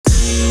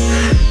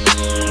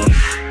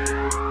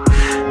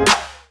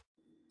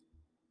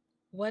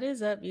What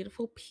is up,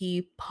 beautiful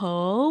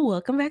people?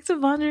 Welcome back to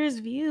Vondra's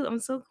View. I'm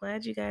so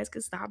glad you guys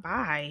could stop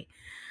by.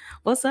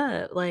 What's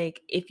up?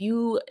 Like, if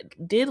you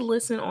did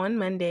listen on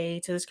Monday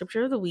to the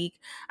scripture of the week,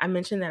 I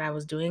mentioned that I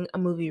was doing a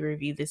movie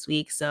review this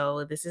week.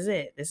 So, this is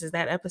it. This is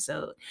that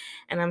episode.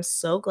 And I'm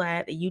so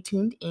glad that you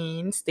tuned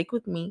in. Stick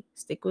with me.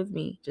 Stick with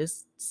me.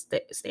 Just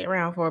stay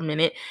around for a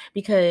minute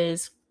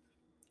because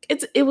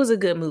it was a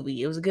good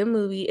movie. It was a good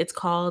movie. It's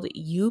called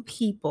You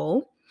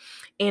People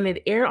and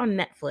it aired on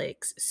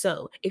Netflix.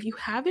 So if you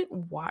haven't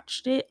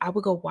watched it, I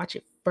would go watch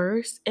it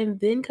first and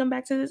then come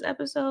back to this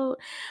episode.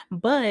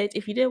 But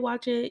if you did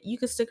watch it, you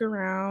could stick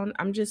around.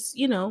 I'm just,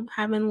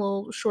 having a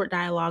little short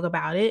dialogue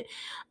about it.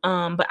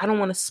 But I don't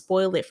want to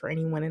spoil it for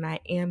anyone, and I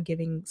am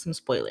giving some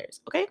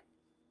spoilers. Okay.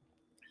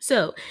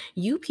 So,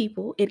 You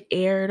People, it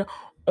aired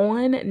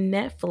on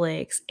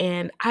Netflix,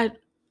 and I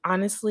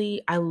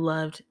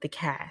loved the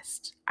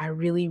cast. I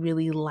really,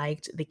 really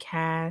liked the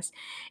cast.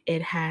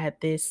 It had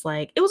this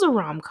it was a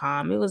rom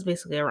com. It was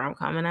basically a rom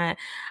com, and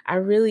I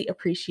really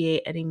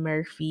appreciate Eddie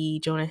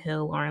Murphy, Jonah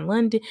Hill, Lauren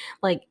London.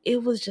 Like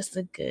it was just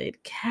a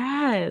good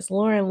cast.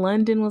 Lauren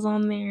London was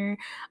on there.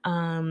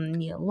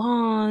 Nia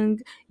Long,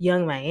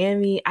 Young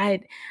Miami. I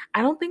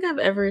don't think I've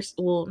ever.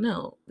 Well,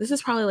 no, this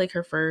is probably like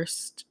her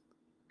first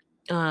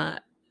uh,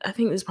 I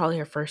think this is probably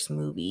her first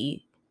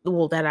movie,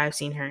 well, that I've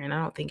seen her in.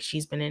 I don't think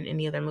she's been in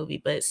any other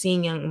movie, but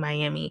seeing Young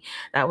Miami,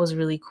 that was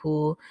really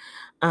cool.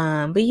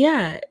 But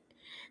yeah,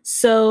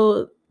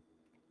 so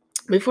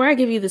before I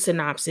give you the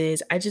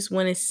synopsis, I just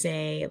want to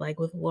say, like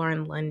with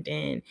Lauren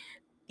London,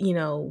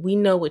 we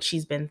know what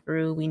she's been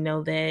through. We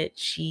know that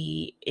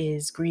she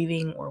is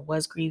grieving or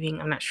was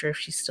grieving. I'm not sure if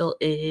she still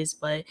is,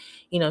 but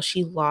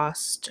she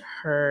lost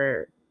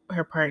her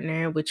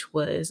partner, which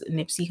was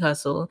Nipsey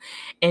Hussle,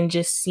 and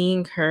just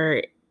seeing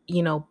her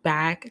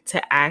back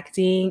to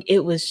acting,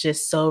 it was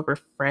just so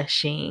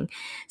refreshing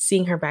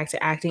seeing her back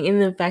to acting.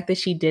 And the fact that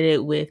she did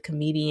it with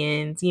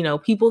comedians,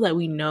 people that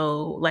we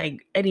know,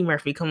 like Eddie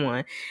Murphy, come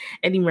on,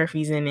 Eddie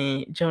Murphy's in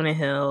it, Jonah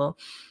Hill.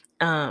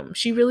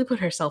 She really put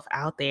herself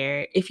out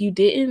there. If you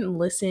didn't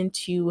listen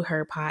to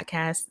her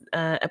podcast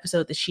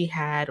episode that she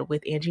had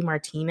with Angie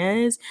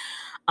Martinez,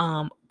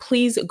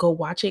 please go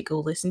watch it, go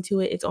listen to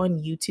it. It's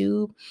on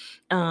YouTube.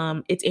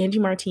 It's Angie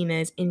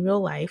Martinez in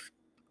real life.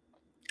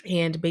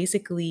 And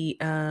basically,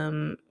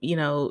 Lauren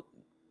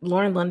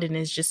London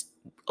is just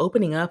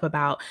opening up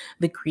about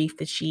the grief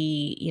that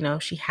she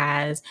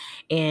has,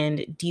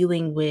 and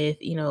dealing with,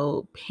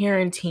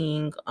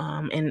 parenting,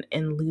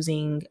 and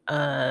losing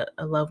a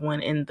loved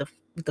one, and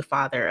the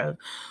father of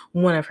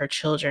one of her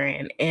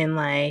children. And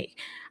like,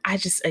 I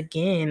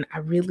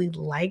really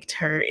liked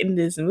her in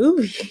this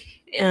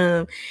movie.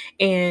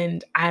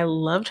 And I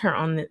loved her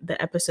on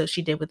the episode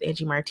she did with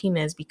Angie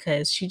Martinez,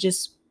 because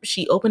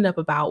she opened up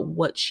about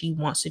what she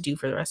wants to do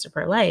for the rest of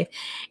her life.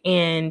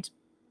 And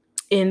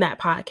in that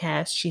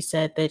podcast, she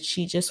said that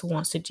she just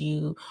wants to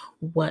do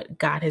what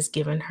God has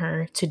given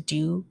her to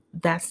do.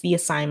 That's the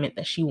assignment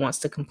that she wants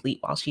to complete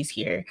while she's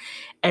here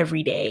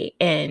every day.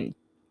 And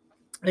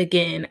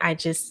again, I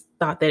just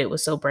thought that it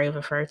was so brave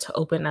of her to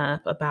open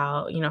up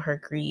about, her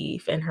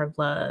grief and her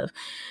love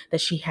that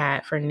she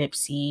had for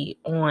Nipsey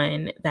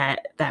on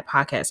that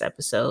podcast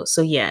episode.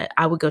 So yeah,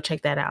 I would go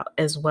check that out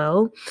as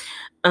well.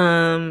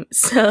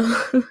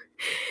 So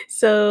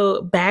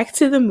so back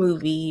to the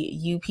movie,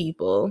 You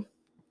People.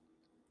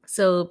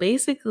 So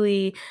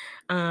basically,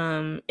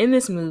 in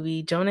this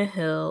movie, Jonah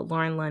Hill,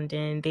 Lauren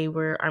London, they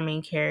were our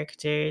main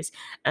characters,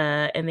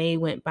 and they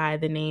went by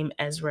the name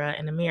Ezra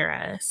and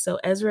Amira. So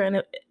Ezra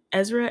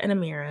and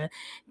Amira,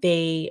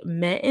 they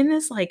met in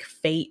this like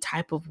fate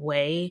type of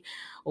way,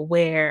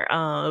 where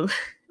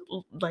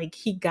like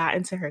he got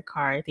into her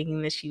car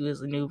thinking that she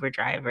was an Uber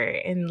driver,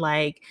 and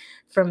like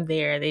from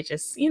there they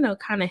just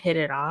kind of hit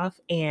it off.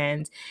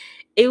 And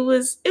it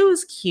was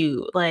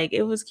cute. Like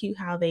it was cute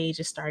how they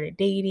just started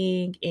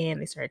dating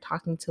and they started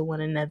talking to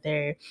one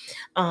another.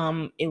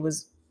 It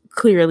was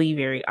clearly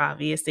very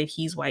obvious that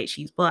he's white,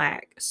 she's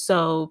black.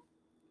 So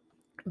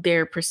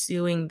they're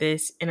pursuing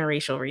this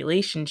interracial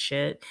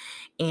relationship.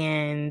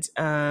 And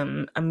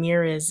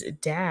Amira's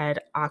dad,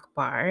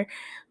 Akbar,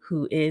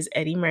 who is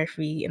Eddie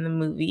Murphy in the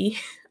movie,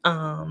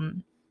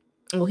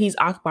 well, he's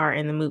Akbar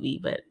in the movie,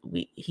 but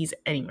he's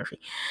Eddie Murphy.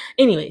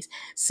 Anyways,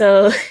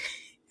 so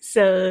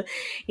so,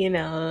 you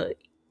know,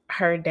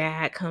 her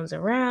dad comes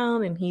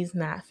around and he's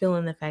not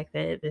feeling the fact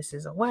that this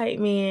is a white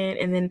man.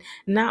 And then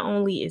not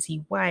only is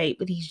he white,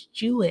 but he's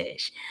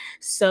Jewish.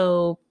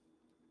 So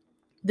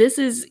this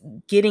is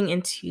getting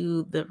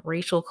into the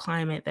racial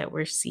climate that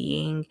we're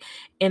seeing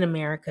in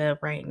America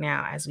right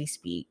now as we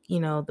speak.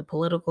 The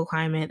political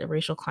climate, the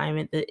racial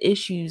climate, the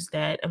issues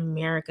that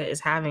America is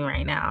having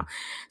right now.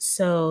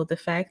 So the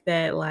fact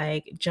that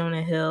like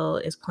Jonah Hill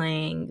is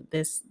playing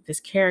this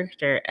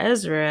character,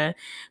 Ezra,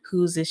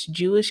 who's this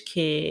Jewish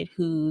kid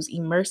who's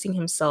immersing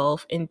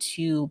himself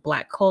into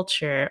Black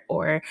culture,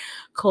 or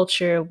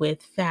culture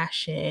with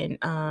fashion,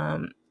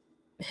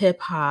 hip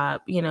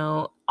hop,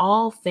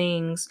 all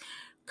things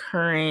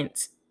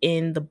current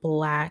in the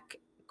Black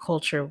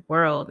culture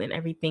world and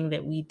everything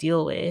that we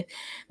deal with.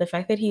 The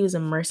fact that he was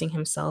immersing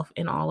himself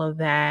in all of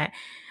that,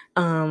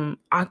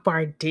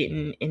 Akbar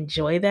didn't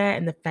enjoy that,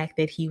 and the fact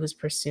that he was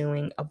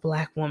pursuing a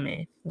Black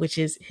woman, which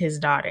is his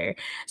daughter.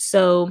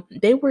 So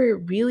they were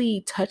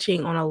really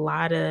touching on a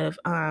lot of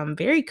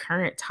very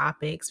current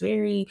topics,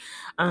 very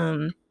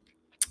um,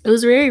 it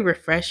was very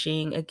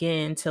refreshing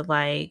again to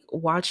like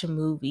watch a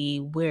movie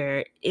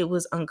where it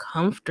was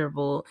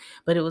uncomfortable,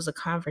 but it was a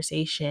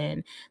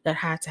conversation that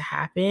had to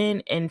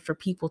happen. And for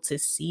people to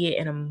see it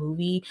in a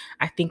movie,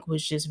 I think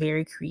was just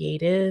very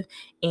creative.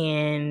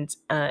 And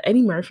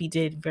Eddie Murphy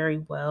did very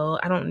well.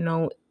 I don't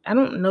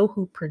know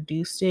who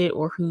produced it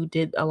or who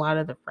did a lot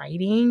of the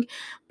writing,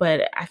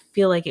 but I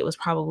feel like it was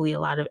probably a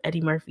lot of Eddie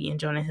Murphy and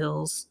Jonah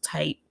Hill's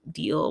type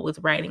deal with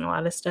writing a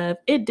lot of stuff.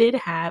 It did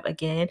have,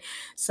 again,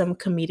 some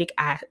comedic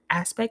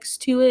aspects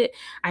to it.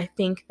 I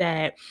think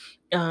that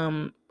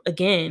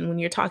again, when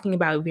you're talking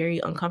about very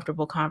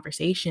uncomfortable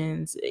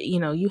conversations,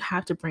 you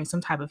have to bring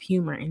some type of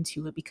humor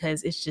into it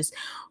because it's just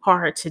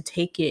hard to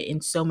take it in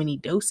so many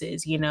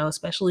doses,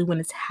 especially when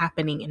it's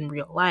happening in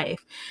real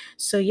life.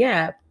 So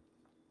yeah,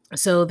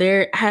 so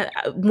there had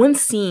one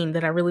scene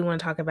that I really want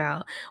to talk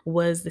about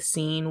was the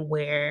scene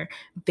where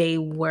they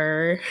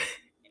were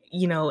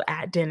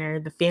at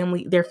dinner.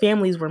 Their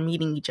families were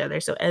meeting each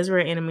other. So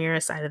Ezra and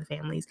Amira's side of the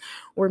families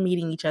were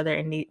meeting each other,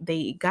 and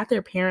they got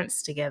their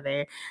parents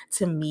together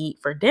to meet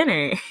for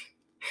dinner.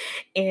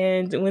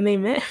 And when they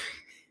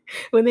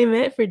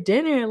met for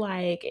dinner,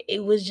 like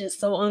it was just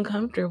so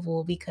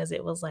uncomfortable because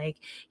it was like,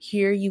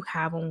 here you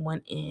have on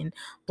one end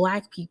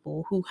Black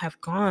people who have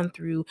gone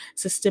through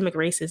systemic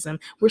racism.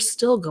 We're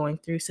still going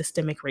through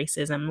systemic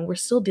racism, and we're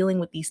still dealing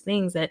with these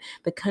things that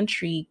the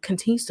country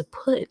continues to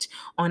put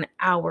on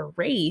our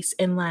race,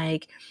 and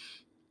like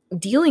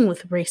dealing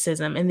with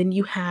racism. And then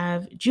you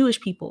have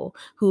Jewish people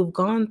who have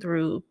gone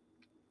through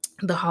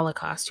the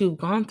Holocaust, who've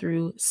gone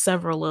through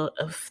several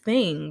of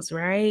things,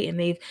 right? And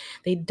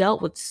they dealt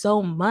with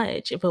so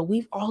much, but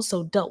we've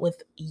also dealt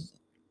with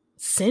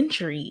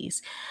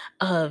centuries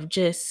of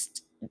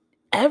just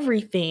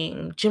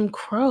everything, Jim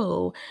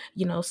Crow,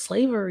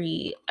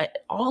 slavery,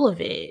 all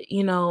of it,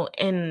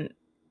 and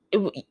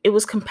it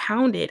was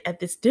compounded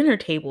at this dinner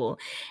table.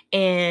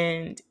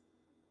 And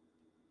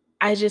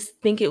I just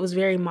think it was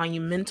very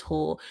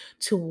monumental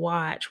to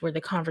watch where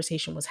the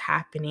conversation was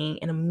happening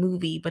in a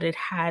movie, but it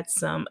had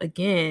some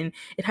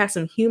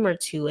humor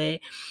to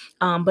it,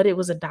 but it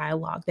was a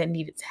dialogue that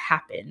needed to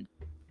happen.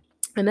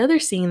 Another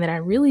scene that I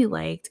really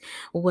liked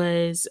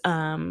was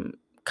kind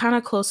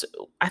of close.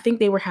 I think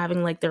they were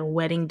having like their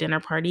wedding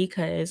dinner party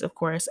because, of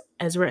course,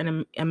 Ezra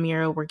and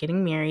Amira were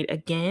getting married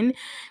again.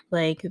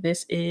 Like,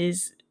 this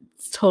is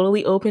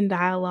totally open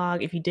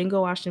dialogue. If you didn't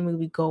go watch the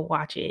movie, go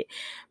watch it.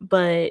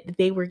 But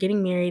they were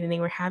getting married and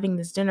they were having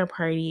this dinner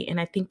party. And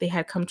I think they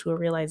had come to a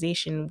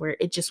realization where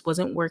it just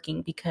wasn't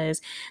working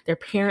because their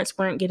parents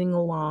weren't getting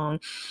along.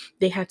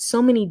 They had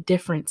so many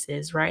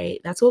differences, right?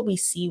 That's what we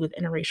see with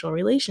interracial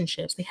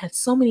relationships. They had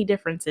so many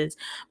differences,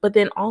 but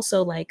then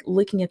also like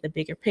looking at the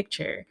bigger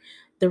picture,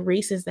 the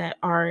races that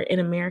are in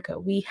America,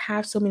 we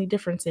have so many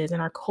differences and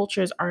our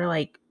cultures are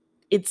like,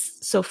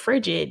 it's so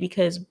frigid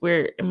because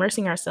we're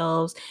immersing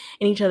ourselves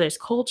in each other's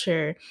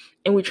culture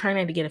and we're trying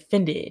not to get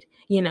offended.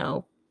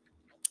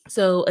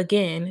 So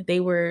again, they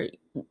were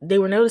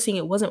noticing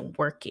it wasn't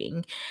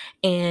working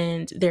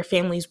and their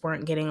families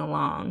weren't getting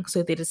along,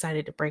 so they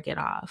decided to break it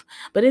off.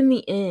 But in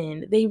the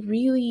end, they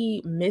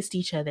really missed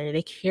each other.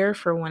 They cared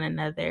for one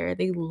another.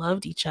 They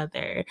loved each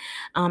other.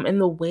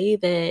 And the way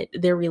that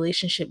their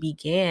relationship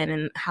began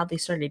and how they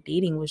started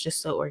dating was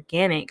just so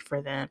organic for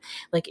them.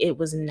 Like, it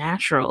was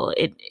natural.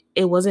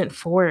 It wasn't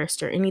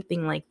forced or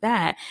anything like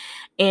that.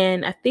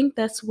 And I think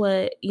that's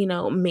what,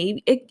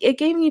 maybe it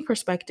gave me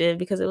perspective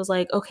because it was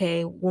like,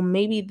 okay, well,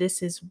 maybe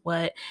this is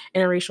what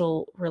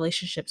interracial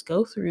relationships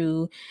go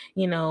through,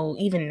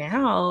 even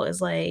now,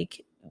 is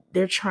like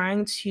they're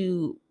trying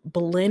to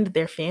blend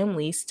their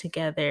families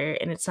together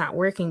and it's not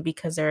working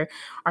because there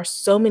are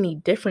so many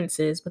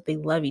differences, but they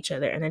love each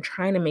other and they're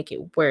trying to make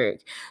it work.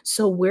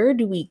 So, where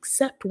do we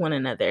accept one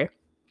another?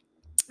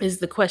 Is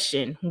the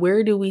question.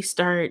 Where do we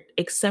start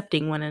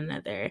accepting one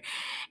another?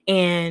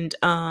 And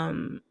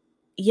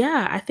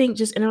yeah, I think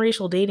just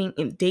interracial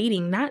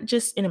dating, not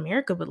just in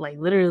America, but like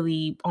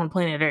literally on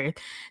planet Earth,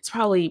 it's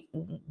probably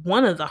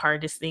one of the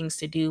hardest things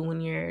to do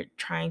when you're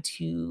trying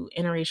to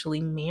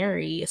interracially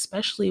marry,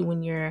 especially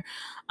when you're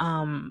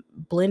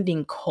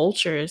blending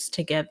cultures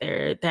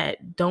together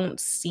that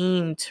don't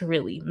seem to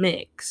really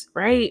mix,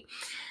 right?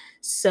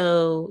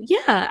 So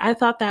yeah, I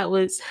thought that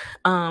was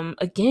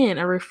again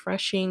a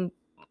refreshing,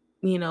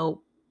 you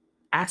know,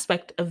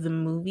 aspect of the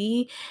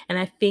movie. And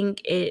I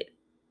think it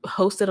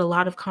hosted a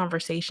lot of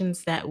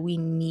conversations that we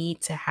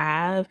need to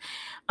have.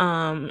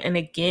 And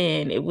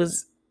again, it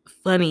was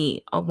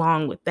funny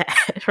along with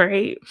that,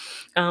 right?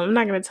 I'm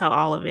not going to tell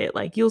all of it.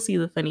 Like, you'll see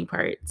the funny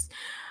parts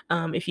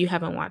if you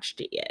haven't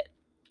watched it yet.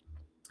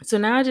 So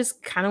now I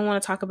just kind of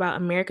want to talk about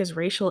America's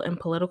racial and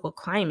political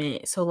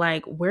climate. So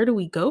like, where do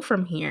we go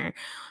from here?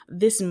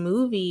 This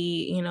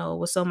movie,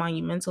 was so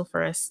monumental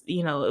for us.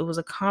 It was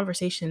a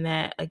conversation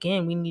that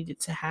again we needed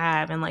to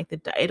have, and like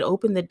it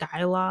opened the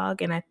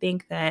dialogue, and I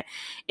think that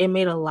it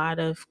made a lot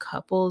of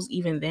couples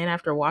even then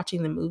after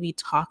watching the movie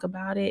talk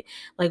about it.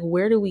 Like,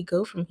 where do we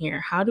go from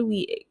here? How do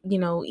we,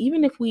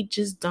 even if we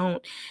just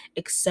don't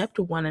accept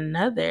one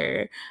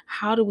another,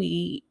 how do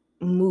we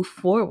move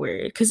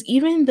forward? Because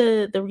even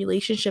the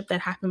relationship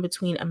that happened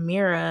between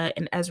Amira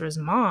and Ezra's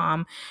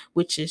mom,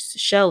 which is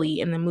Shelly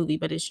in the movie,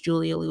 but it's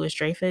Julia Louis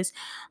Dreyfus,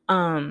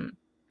 um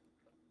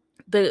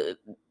the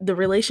the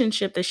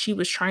relationship that she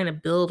was trying to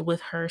build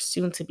with her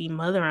soon to be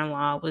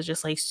mother-in-law was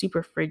just like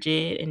super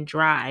frigid and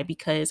dry,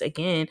 because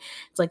again,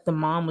 it's like the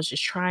mom was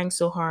just trying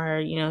so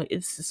hard.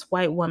 It's this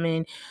white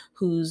woman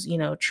who's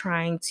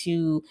trying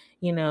to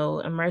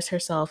immerse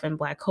herself in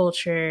Black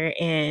culture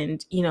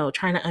and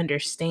trying to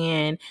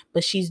understand,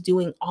 but she's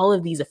doing all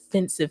of these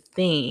offensive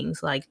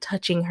things like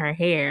touching her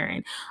hair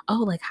and,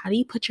 oh, like, how do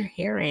you put your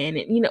hair in?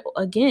 And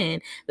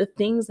again, the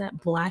things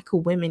that Black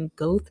women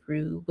go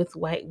through with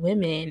white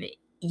women,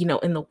 in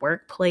the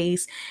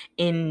workplace,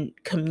 in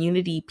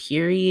community,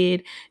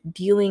 period,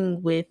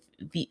 dealing with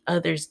the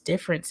other's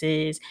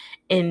differences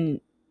and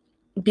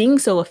being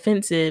so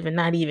offensive and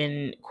not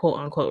even quote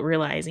unquote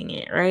realizing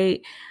it,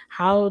 right?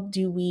 How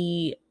do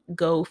we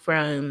go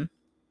from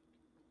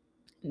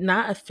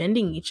not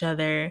offending each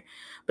other,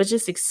 but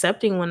just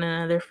accepting one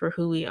another for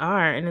who we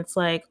are? And it's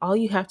like, all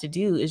you have to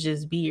do is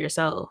just be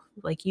yourself.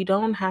 Like, you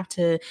don't have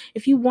to,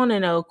 if you want to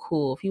know,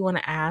 cool. If you want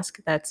to ask,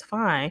 that's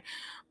fine.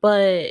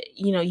 But,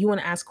 you want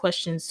to ask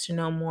questions to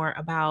know more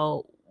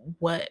about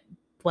what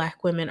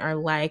Black women are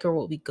like, or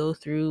what we go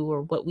through,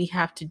 or what we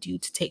have to do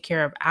to take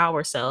care of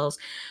ourselves.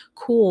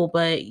 Cool.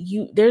 But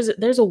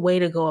there's a way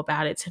to go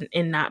about it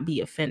and not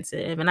be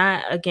offensive. And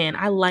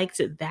I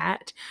liked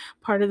that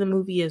part of the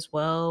movie as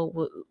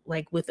well,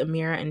 like with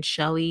Amira and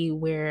Shelly,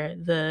 where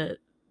the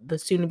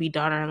soon-to-be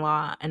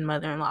daughter-in-law and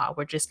mother-in-law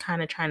were just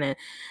kind of trying to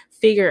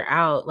figure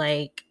out,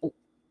 like,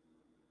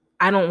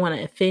 I don't want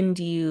to offend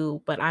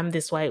you, but I'm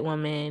this white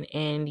woman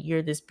and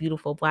you're this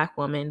beautiful Black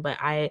woman, but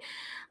I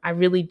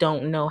really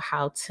don't know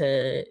how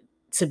to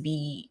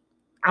be,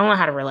 I don't know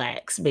how to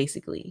relax,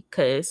 basically,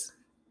 because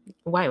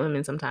white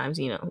women sometimes,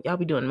 y'all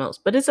be doing the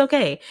most, but it's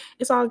okay.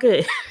 It's all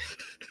good.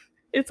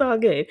 It's all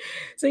good.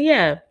 So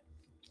yeah,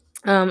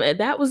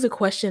 that was the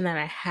question that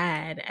I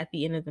had at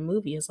the end of the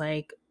movie, is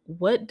like,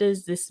 what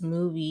does this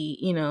movie,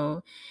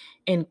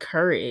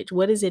 encourage?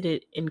 What is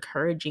it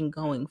encouraging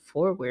going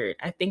forward?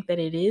 I think that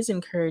it is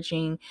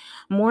encouraging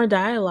more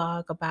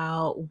dialogue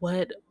about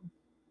what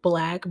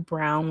Black,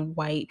 brown,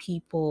 white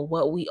people,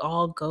 what we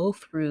all go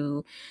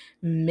through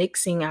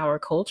mixing our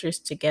cultures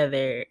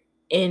together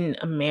in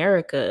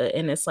America.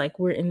 And it's like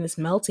we're in this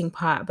melting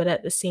pot, but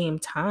at the same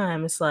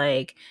time, it's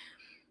like,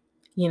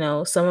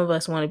 some of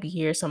us want to be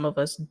here, some of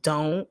us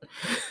don't.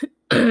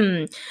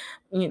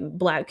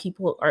 Black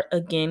people are,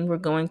 again, we're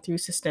going through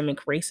systemic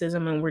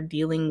racism, and we're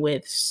dealing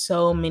with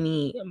so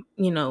many,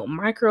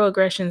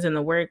 microaggressions in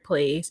the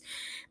workplace.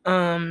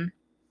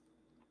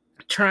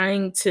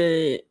 Trying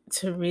to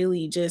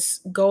really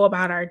just go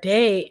about our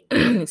day,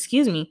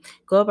 excuse me,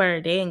 go about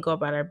our day and go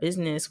about our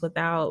business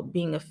without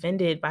being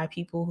offended by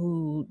people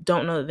who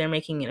don't know that they're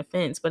making an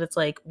offense. But it's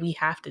like, we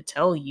have to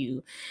tell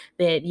you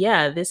that,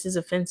 yeah, this is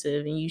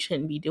offensive and you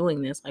shouldn't be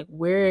doing this. Like,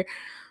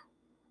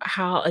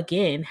 how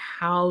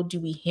do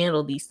we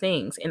handle these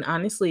things? And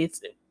honestly, it's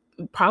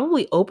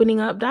probably opening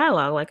up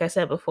dialogue. Like I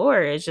said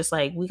before, it's just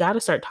like, we got to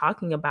start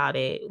talking about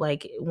it.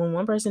 Like, when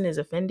one person is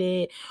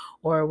offended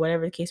or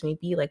whatever the case may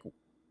be, like,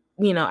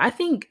 I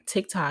think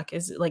TikTok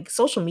is, like,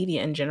 social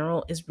media in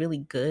general is really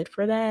good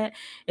for that,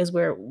 is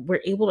where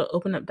we're able to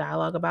open up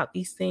dialogue about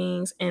these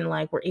things, and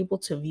like we're able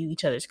to view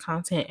each other's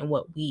content and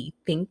what we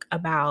think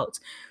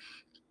about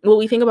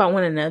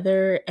one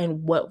another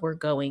and what we're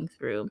going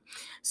through.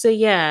 So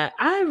yeah,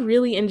 I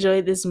really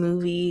enjoyed this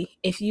movie.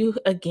 If you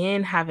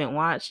again haven't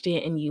watched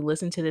it and you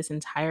listen to this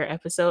entire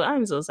episode,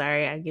 I'm so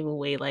sorry. I give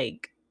away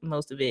like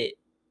most of it,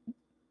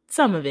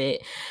 some of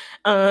it.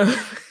 Um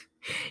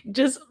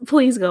just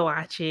please go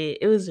watch it.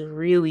 It was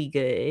really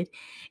good.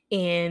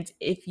 And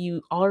if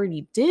you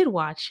already did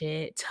watch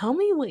it, tell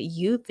me what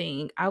you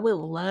think. I would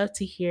love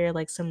to hear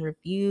like some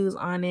reviews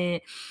on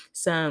it,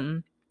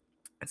 some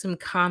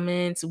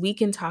comments. We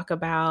can talk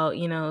about,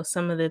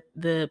 some of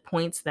the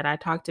points that I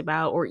talked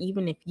about, or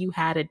even if you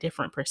had a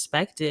different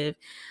perspective,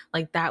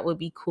 like, that would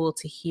be cool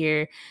to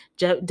hear.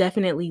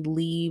 Definitely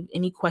leave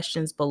any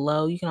questions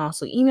below. You can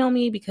also email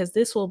me, because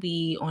this will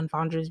be on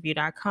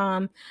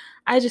Vondra'sView.com.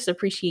 I just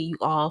appreciate you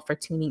all for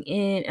tuning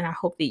in, and I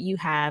hope that you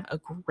have a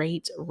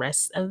great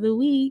rest of the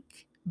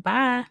week.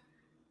 Bye.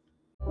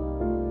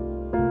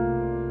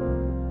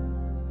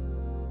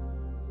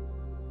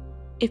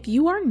 If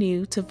you are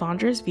new to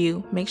Vondra's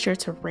View, make sure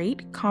to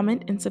rate,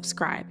 comment, and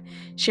subscribe.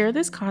 Share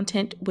this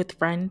content with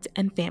friends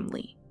and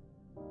family.